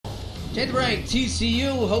10th ranked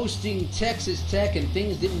TCU hosting Texas Tech, and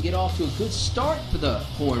things didn't get off to a good start for the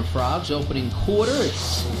Horned Frogs. Opening quarter,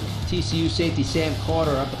 it's TCU safety Sam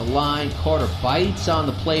Carter up at the line. Carter bites on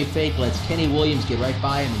the play fake, lets Kenny Williams get right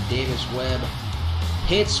by him, and Davis Webb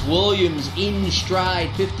hits Williams in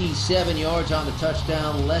stride, 57 yards on the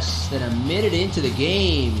touchdown, less than a minute into the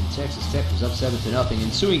game. Texas Tech was up 7-0.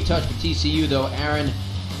 Ensuing touch for TCU, though, Aaron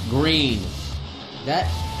Green.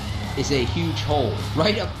 That is a huge hole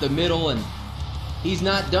right up the middle, and he's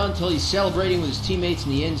not done till he's celebrating with his teammates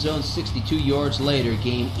in the end zone 62 yards later.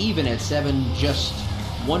 Game even at 7, just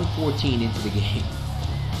 1:14 into the game.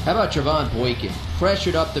 How about Trevon Boykin?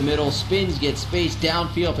 Pressured up the middle, spins, gets space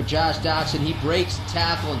downfield for Josh Doctson. He breaks the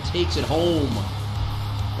tackle and takes it home.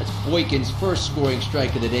 That's Boykin's first scoring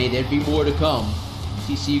strike of the day. There'd be more to come.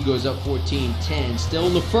 TCU goes up 14-10. Still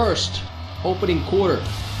in the first, opening quarter.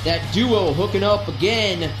 That duo hooking up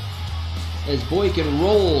again as Boykin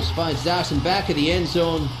rolls, finds Doctson back of the end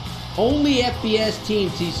zone. Only FBS team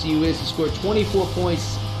TCU is to score 24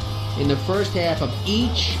 points in the first half of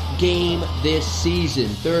each game this season.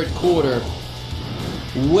 Third quarter,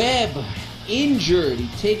 Webb injured. He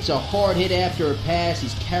takes a hard hit after a pass.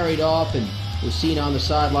 He's carried off and was seen on the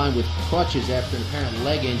sideline with crutches after an apparent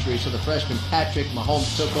leg injury, so the freshman Patrick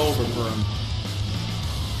Mahomes took over for him.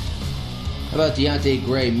 How about Deontay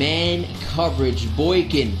Gray? Man coverage.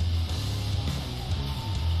 Boykin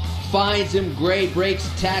finds him. Gray breaks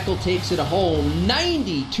the tackle, takes it home.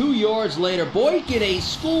 92 yards later, Boykin, a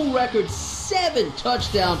school record 7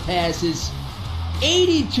 touchdown passes.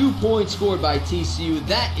 82 points scored by TCU.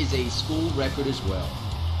 That is a school record as well.